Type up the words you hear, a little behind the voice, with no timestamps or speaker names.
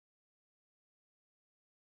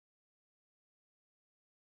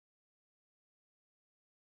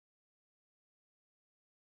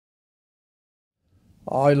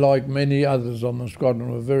I, like many others on the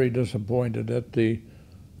squadron, were very disappointed at the,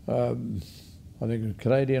 I think the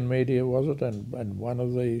Canadian media, was it, and one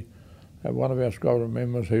of our squadron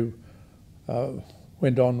members who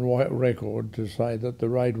went on record to say that the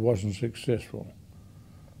raid wasn't successful.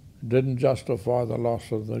 It didn't justify the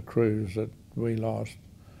loss of the crews that we lost.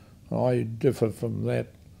 I differ from that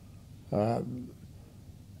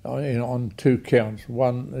on two counts.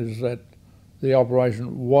 One is that the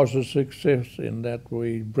operation was a success in that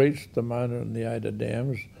we breached the Mona and the Ada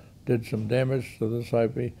dams, did some damage to the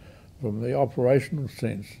Soapy. From the operational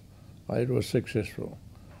sense, it was successful.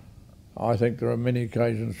 I think there are many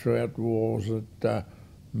occasions throughout wars that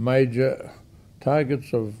major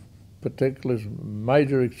targets of particular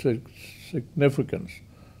major significance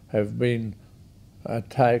have been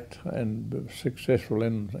attacked and successful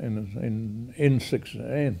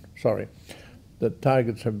the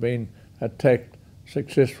targets have been attacked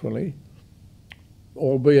successfully,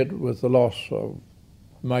 albeit with the loss of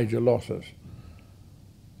major losses.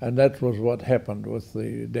 And that was what happened with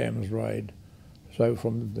the dams raid. So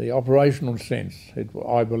from the operational sense,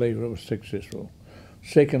 I believe it was successful.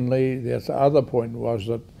 Secondly, the other point was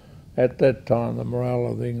that at that time the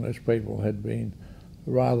morale of the English people had been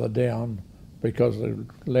rather down because the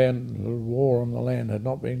war on the land had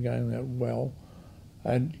not been going that well,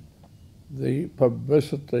 and the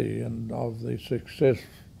publicity of the success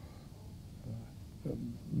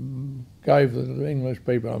gave the English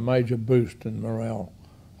people a major boost in morale,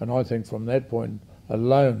 and I think from that point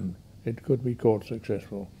alone it could be called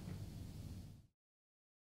successful.